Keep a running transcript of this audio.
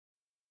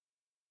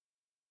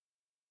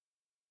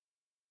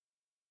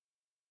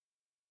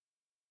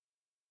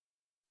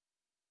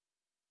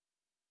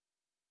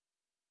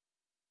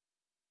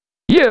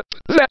Yep,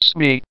 that's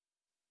me.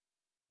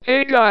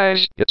 Hey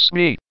guys, it's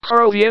me,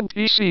 Carl the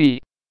NPC.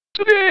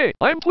 Today,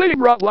 I'm playing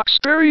Roblox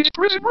Barry's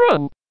Prison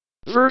Run,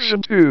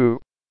 version 2.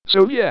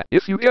 So yeah,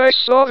 if you guys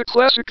saw the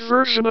classic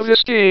version of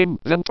this game,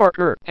 then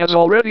Parker has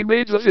already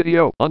made the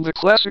video on the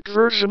classic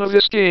version of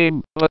this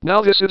game, but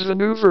now this is the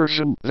new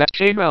version that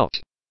came out.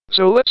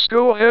 So let's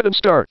go ahead and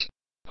start.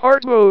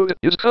 Hard mode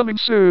is coming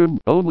soon,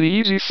 only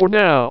easy for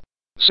now.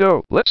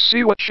 So, let's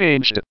see what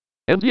changed it.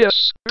 And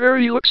yes,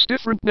 Barry looks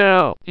different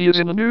now. He is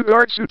in a new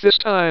guard suit this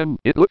time.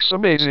 It looks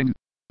amazing.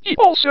 He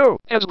also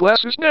has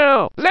glasses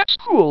now. That's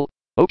cool.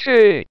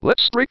 Okay,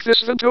 let's break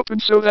this vent open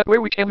so that way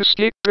we can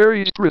escape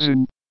Barry's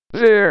prison.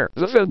 There,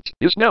 the vent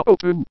is now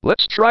open.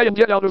 Let's try and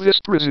get out of this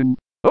prison.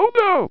 Oh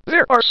no,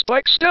 there are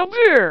spikes down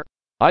there.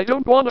 I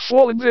don't want to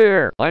fall in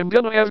there. I'm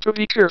gonna have to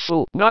be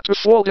careful not to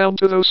fall down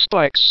to those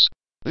spikes.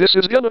 This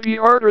is gonna be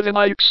harder than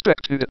I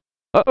expected.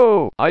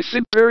 Uh-oh, I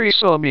think Barry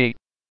saw me.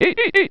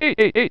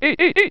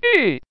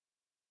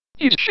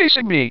 He's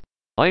chasing me.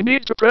 I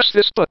need to press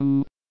this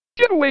button.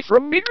 Get away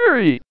from me,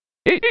 Barry.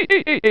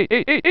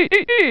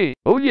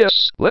 Oh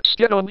yes, let's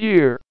get on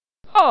here.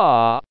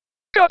 Ah,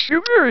 got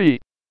you, Barry.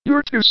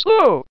 You're too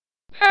slow.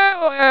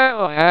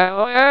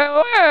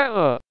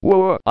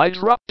 Whoa, I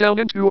dropped down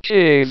into a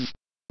cave.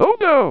 Oh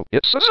no,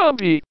 it's a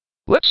zombie.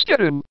 Let's get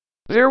him.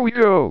 There we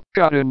go,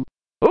 got him.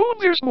 Oh,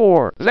 there's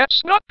more.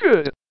 That's not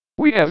good.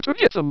 We have to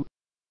get them.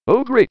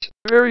 Oh great,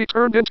 Barry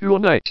turned into a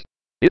knight.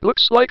 It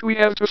looks like we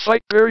have to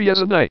fight Barry as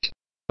a knight.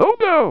 Oh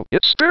no,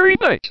 it's Barry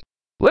Knight.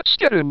 Let's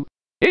get him.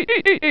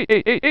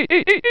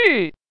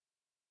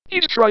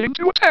 He's trying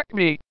to attack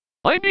me.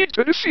 I need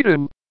to defeat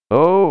him.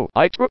 Oh,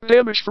 I took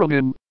damage from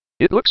him.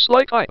 It looks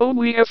like I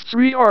only have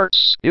 3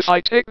 hearts. If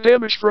I take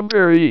damage from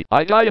Barry,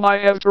 I die and I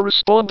have to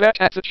respawn back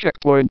at the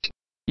checkpoint.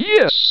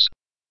 Yes!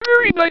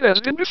 Barry Knight has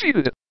been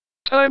defeated.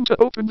 Time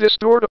to open this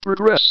door to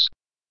progress.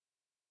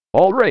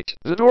 Alright,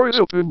 the door is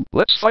open.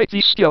 Let's fight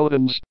these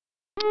skeletons.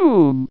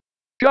 Boom!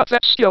 Got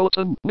that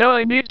skeleton. Now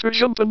I need to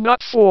jump and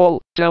not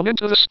fall down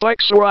into the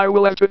spikes or I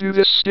will have to do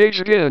this stage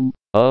again.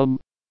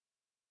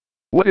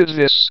 What is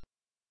this?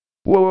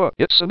 Whoa,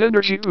 it's an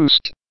energy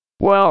boost.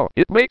 Wow,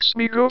 it makes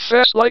me go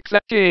fast like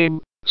that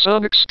game.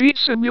 Sonic Speed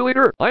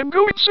Simulator, I'm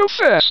going so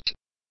fast.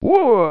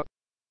 Whoa!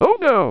 Oh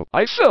no,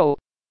 I fell.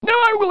 Now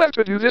I will have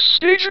to do this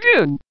stage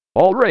again.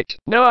 Alright,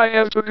 now I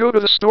have to go to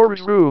the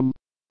storage room.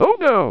 Oh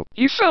no,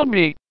 he found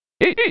me.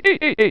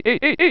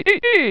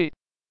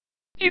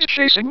 He's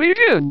chasing me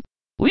again.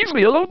 Leave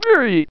me alone,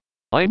 Barry.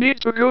 I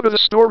need to go to the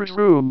storage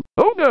room.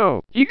 Oh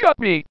no, he got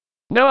me.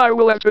 Now I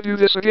will have to do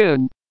this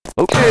again.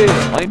 Okay,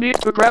 I need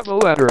to grab the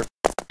ladder.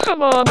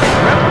 Come on,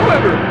 grab the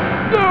ladder.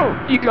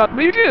 No, he got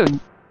me again.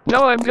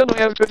 Now I'm gonna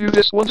have to do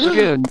this once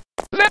again.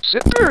 That's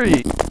it,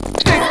 Barry.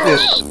 Take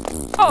this.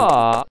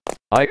 Ah,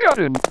 I got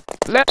him.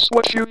 That's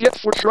what you get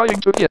for trying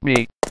to get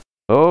me.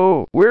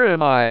 Oh, where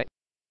am I?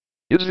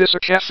 Is this a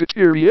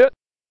cafeteria?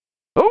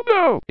 Oh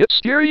no, it's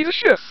Gary the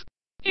chef.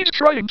 He's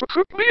trying to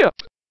cook me up.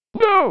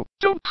 No,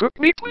 don't cook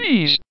me,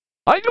 please.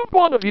 I don't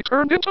want to be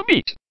turned into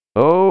meat.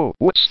 Oh,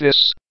 what's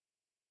this?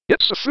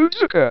 It's a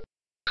foodzuka.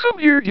 Come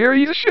here,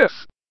 Gary the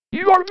chef.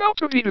 You are about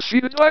to be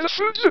defeated by the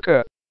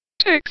foodzuka.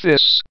 Take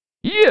this.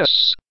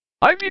 Yes,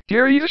 I beat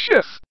Gary the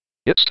chef.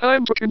 It's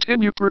time to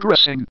continue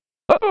progressing.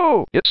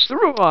 Uh-oh, it's the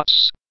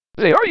robots.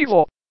 They are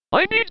evil.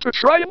 I need to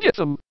try and get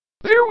them.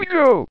 There we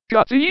go,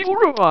 got the evil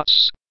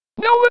robots.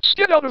 Now let's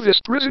get out of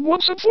this prison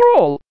once and for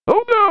all.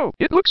 Oh no,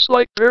 it looks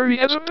like Barry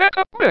has a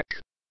backup mech.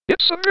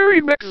 It's a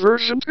Barry mech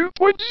version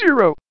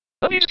 2.0.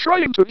 And he's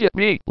trying to get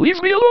me.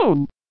 Leave me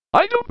alone.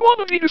 I don't want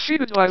to be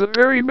defeated by the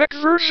Barry mech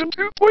version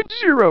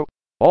 2.0.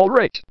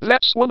 Alright,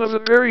 that's one of the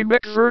Barry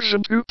mech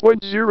version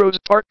 2.0's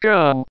part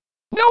gone.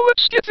 Now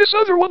let's get this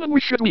other one and we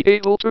should be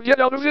able to get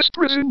out of this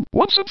prison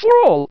once and for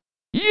all.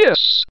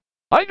 Yes,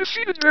 I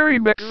defeated Barry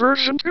mech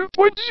version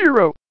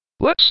 2.0.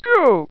 Let's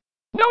go.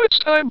 Now it's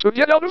time to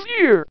get out of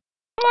here.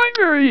 Bye,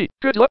 Barry.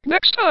 Good luck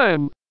next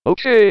time.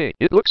 Okay,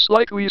 it looks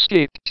like we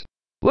escaped.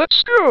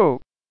 Let's go.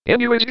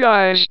 Anyways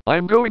guys,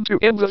 I'm going to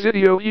end the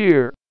video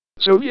here.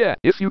 So yeah,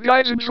 if you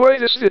guys enjoy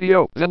this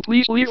video, then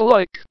please leave a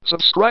like,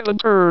 subscribe and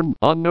turn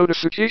on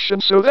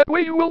notifications so that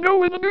way you will know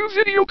when a new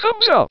video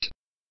comes out.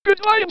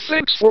 Goodbye and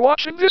thanks for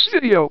watching this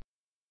video.